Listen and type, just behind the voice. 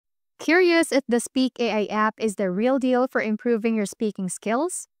Curious if the Speak AI app is the real deal for improving your speaking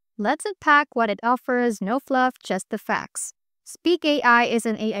skills? Let's unpack what it offers, no fluff, just the facts. Speak AI is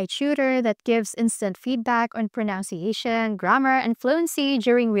an AI tutor that gives instant feedback on pronunciation, grammar, and fluency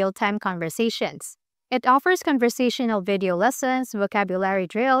during real-time conversations. It offers conversational video lessons, vocabulary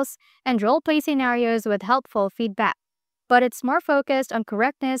drills, and role-play scenarios with helpful feedback. But it's more focused on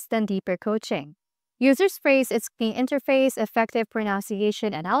correctness than deeper coaching. Users praise its clean interface, effective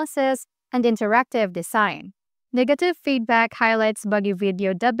pronunciation analysis, and interactive design. Negative feedback highlights buggy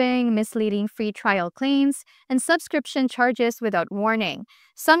video dubbing, misleading free trial claims, and subscription charges without warning.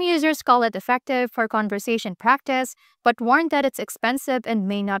 Some users call it effective for conversation practice, but warn that it's expensive and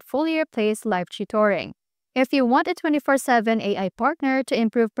may not fully replace live tutoring. If you want a 24/7 AI partner to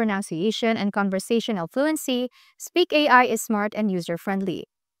improve pronunciation and conversational fluency, Speak AI is smart and user-friendly.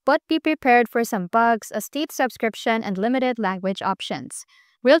 But be prepared for some bugs, a steep subscription, and limited language options.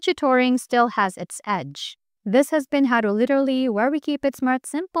 Real tutoring still has its edge. This has been How to Literally, where we keep it smart,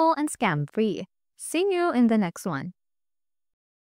 simple, and scam-free. See you in the next one.